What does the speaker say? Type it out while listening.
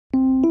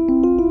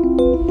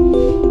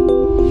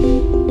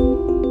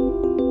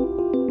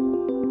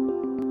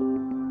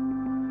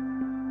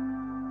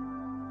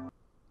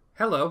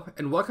Hello,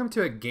 and welcome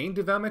to a game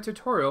development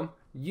tutorial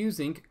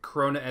using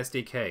Corona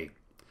SDK.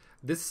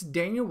 This is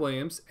Daniel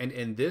Williams, and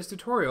in this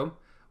tutorial,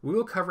 we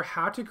will cover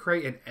how to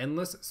create an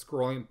endless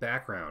scrolling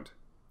background.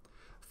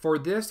 For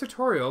this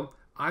tutorial,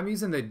 I'm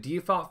using the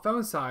default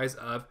font size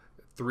of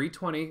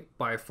 320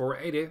 by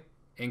 480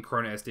 in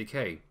Corona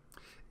SDK.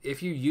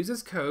 If you use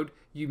this code,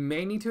 you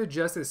may need to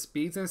adjust the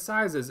speeds and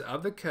sizes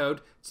of the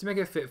code to make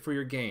it fit for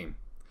your game.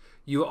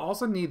 You will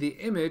also need the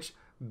image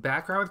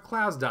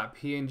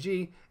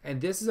backgroundwithclouds.png, and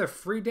this is a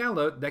free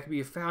download that can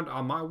be found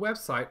on my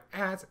website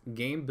at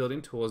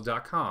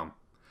gamebuildingtools.com.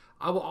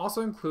 I will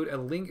also include a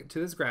link to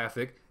this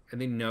graphic in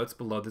the notes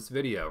below this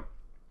video.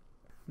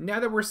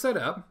 Now that we're set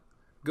up,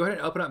 go ahead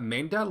and open up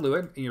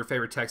main.lua in your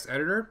favorite text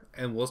editor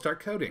and we'll start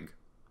coding.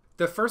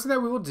 The first thing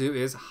that we will do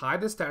is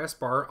hide the status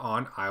bar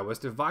on iOS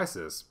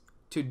devices.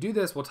 To do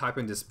this, we'll type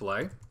in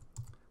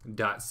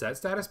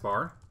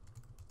display.setStatusBar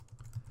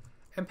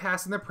and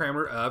pass in the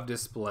parameter of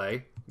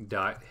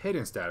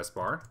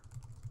display.HiddenStatusBar.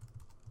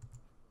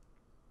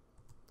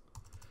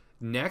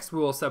 Next, we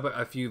will set up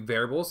a few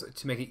variables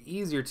to make it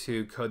easier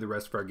to code the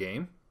rest of our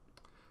game.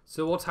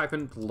 So we'll type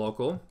in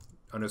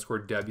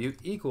local_w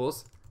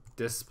equals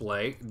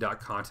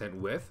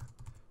display.contentWidth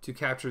to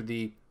capture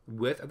the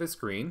width of the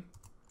screen.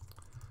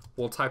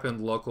 We'll type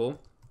in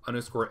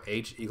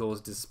local_h equals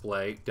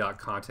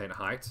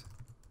display.contentHeight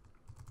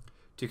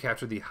to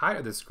capture the height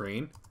of the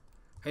screen.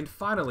 And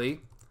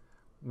finally,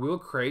 we'll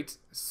create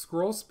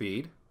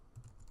scrollSpeed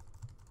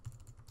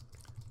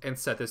and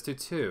set this to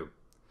 2.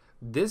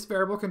 This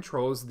variable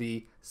controls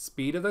the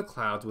speed of the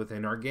clouds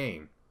within our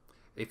game.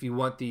 If you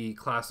want the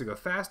clouds to go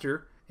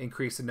faster,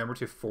 increase the number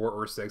to 4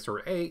 or 6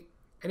 or 8,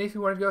 and if you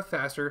want to go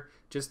faster,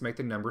 just make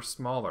the number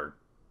smaller.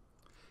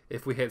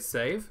 If we hit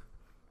save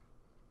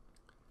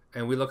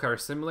and we look at our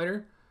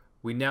simulator,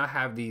 we now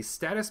have the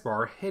status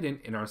bar hidden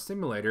in our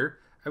simulator,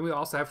 and we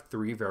also have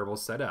 3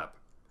 variables set up.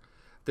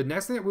 The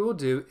next thing that we will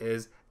do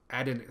is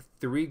add in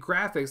 3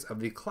 graphics of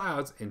the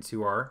clouds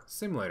into our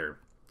simulator.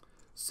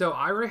 So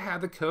I already have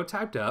the code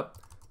typed up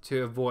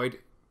to avoid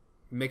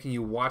making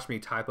you watch me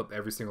type up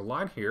every single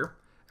line here,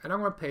 and I'm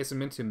going to paste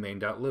them into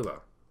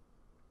main.lua.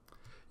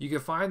 You can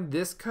find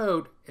this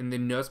code in the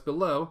notes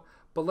below,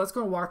 but let's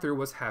go and walk through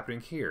what's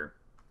happening here.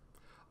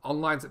 On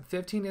lines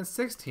 15 and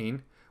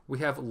 16, we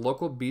have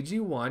local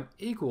bg1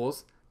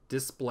 equals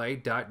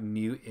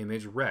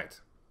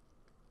display.newImageRect.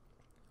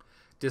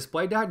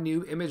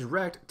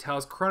 Display.newImageRect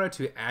tells Corona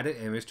to add an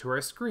image to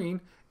our screen,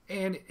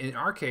 and in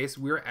our case,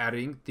 we are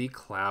adding the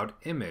cloud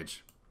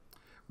image.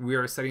 We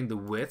are setting the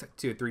width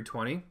to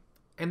 320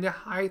 and the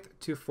height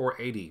to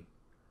 480.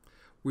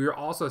 We are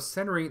also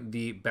centering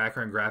the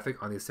background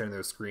graphic on the center of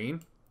the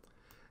screen,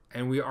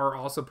 and we are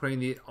also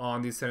putting it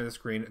on the center of the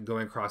screen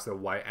going across the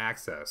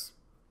y-axis.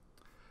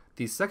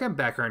 The second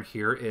background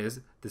here is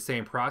the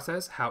same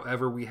process,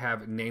 however, we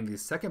have named the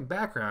second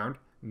background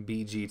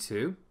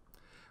BG2.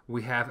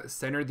 We have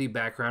centered the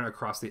background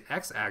across the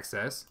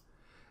x-axis,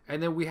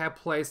 and then we have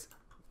placed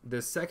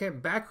the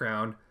second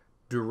background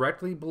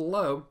directly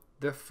below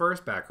the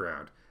first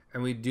background.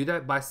 And we do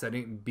that by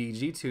setting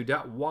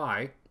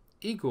bg2.y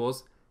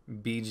equals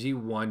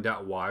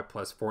bg1.y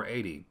plus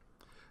 480.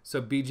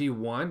 So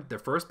bg1, the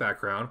first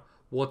background,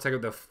 will take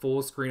up the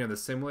full screen of the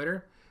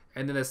simulator,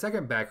 and then the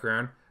second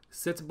background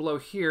sits below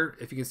here.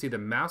 If you can see the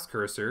mouse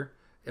cursor,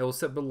 it will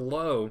sit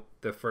below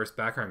the first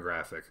background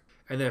graphic.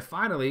 And then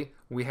finally,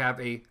 we have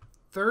a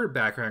third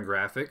background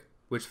graphic,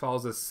 which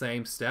follows the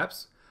same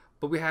steps,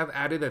 but we have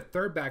added a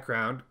third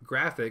background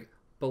graphic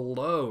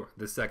below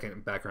the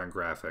second background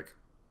graphic.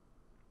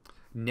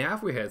 Now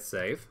if we hit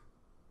save,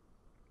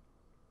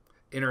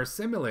 in our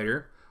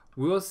simulator,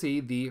 we will see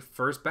the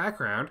first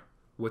background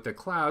with the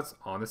clouds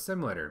on the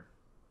simulator.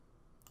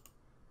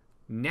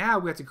 Now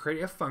we have to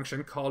create a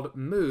function called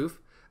move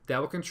that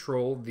will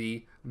control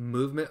the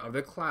movement of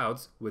the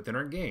clouds within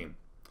our game.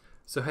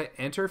 So hit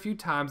enter a few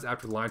times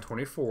after line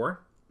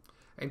 24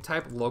 and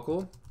type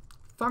local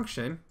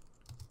function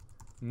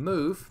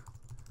move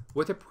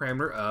with a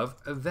parameter of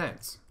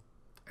events,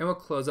 and we'll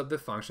close up the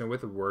function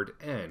with the word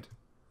end.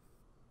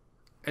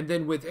 And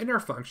then within our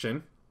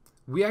function,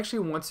 we actually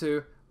want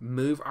to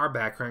move our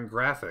background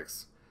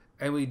graphics,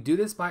 and we do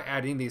this by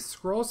adding the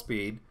scroll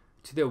speed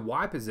to the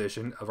Y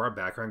position of our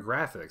background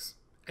graphics.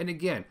 And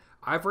again,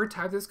 I've already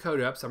typed this code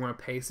up, so I'm going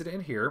to paste it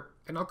in here,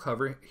 and I'll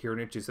cover it here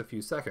in just a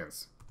few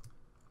seconds.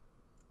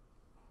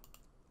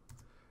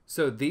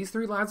 So these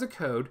 3 lines of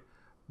code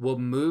will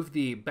move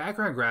the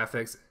background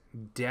graphics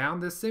down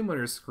the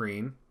simulator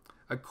screen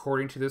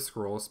according to the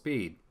scroll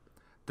speed.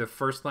 The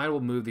first line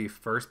will move the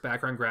first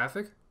background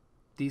graphic,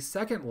 the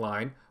second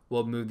line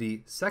will move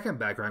the second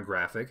background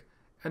graphic,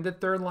 and the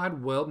third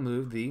line will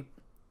move the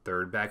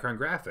third background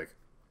graphic.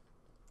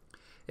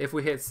 If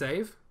we hit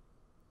save,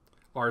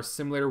 our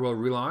simulator will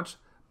relaunch,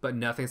 but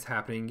nothing's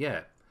happening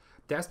yet.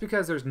 That's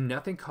because there's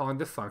nothing calling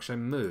the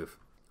function move.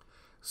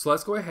 So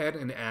let's go ahead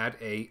and add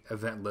a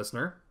event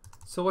listener.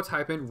 So we'll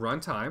type in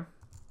runtime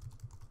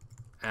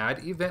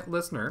add event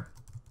listener,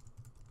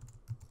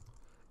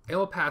 and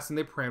we'll pass in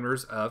the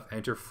parameters of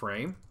enter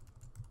frame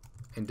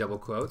in double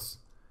quotes,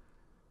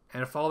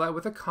 and follow that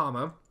with a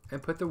comma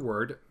and put the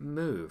word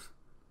move.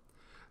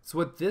 So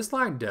what this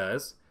line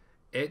does,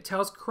 it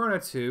tells Corona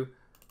to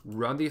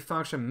run the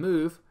function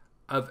move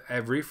of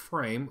every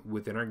frame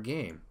within our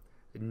game.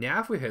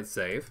 Now if we hit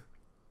save,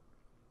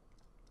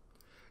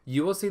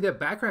 you will see the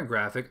background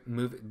graphic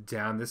move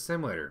down the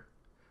simulator.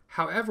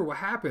 However, what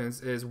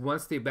happens is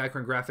once the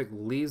background graphic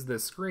leaves the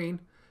screen,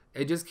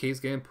 it just keeps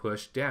getting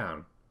pushed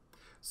down.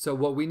 So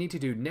what we need to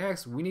do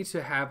next, we need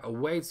to have a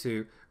way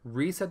to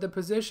reset the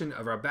position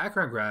of our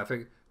background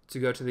graphic to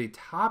go to the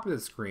top of the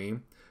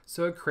screen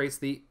so it creates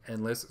the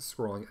endless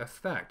scrolling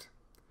effect.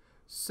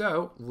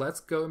 So let's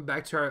go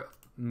back to our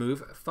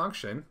move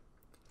function,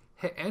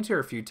 hit enter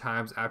a few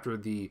times after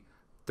the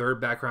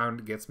third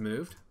background gets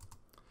moved,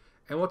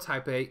 and we'll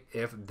type a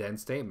if-then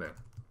statement.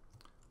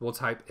 We'll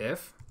type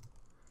if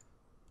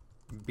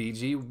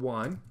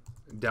bg1.y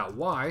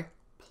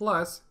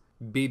plus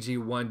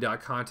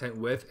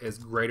bg1.contentWidth is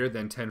greater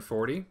than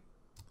 1040.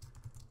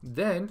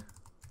 Then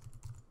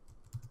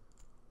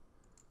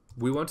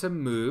we want to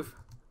move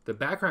the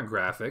background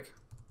graphic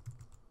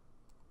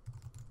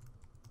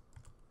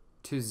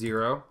to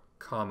 0,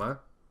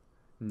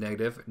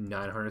 negative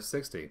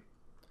 960.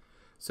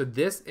 So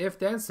this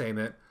if-then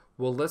statement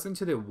will listen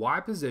to the Y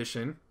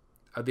position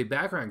of the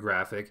background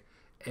graphic,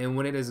 and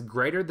when it is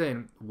greater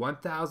than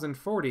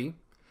 1040,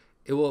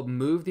 it will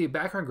move the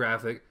background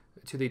graphic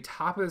to the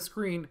top of the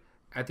screen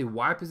at the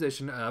Y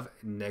position of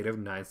negative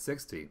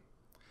 960.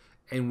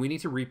 And we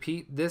need to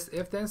repeat this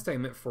if-then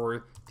statement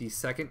for the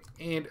second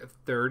and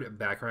third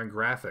background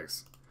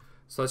graphics.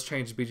 So let's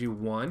change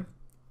BG1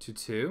 to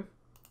 2.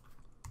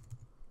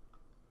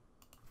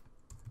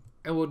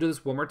 And we'll do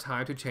this one more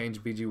time to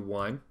change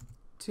BG1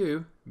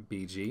 to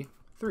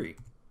BG3.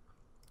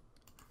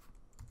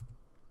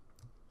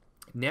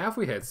 Now if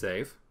we hit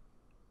save,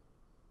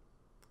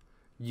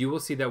 you will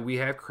see that we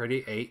have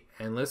created a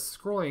endless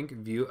scrolling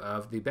view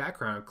of the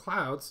background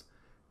clouds,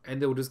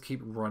 and they will just keep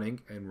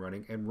running and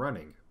running and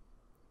running.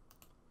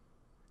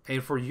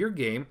 And for your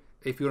game,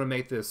 if you want to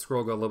make the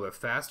scroll go a little bit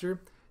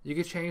faster, you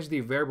can change the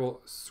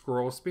variable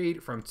scroll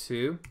speed from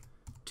 2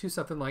 to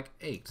something like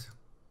 8.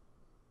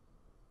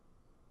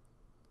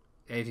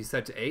 And if you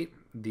set to 8,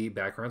 the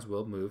backgrounds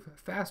will move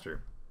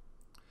faster.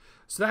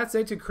 So that's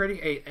it to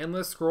creating an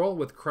endless scroll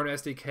with Corona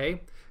SDK.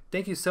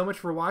 Thank you so much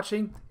for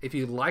watching. If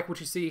you like what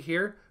you see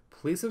here,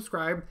 please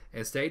subscribe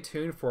and stay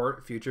tuned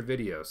for future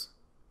videos.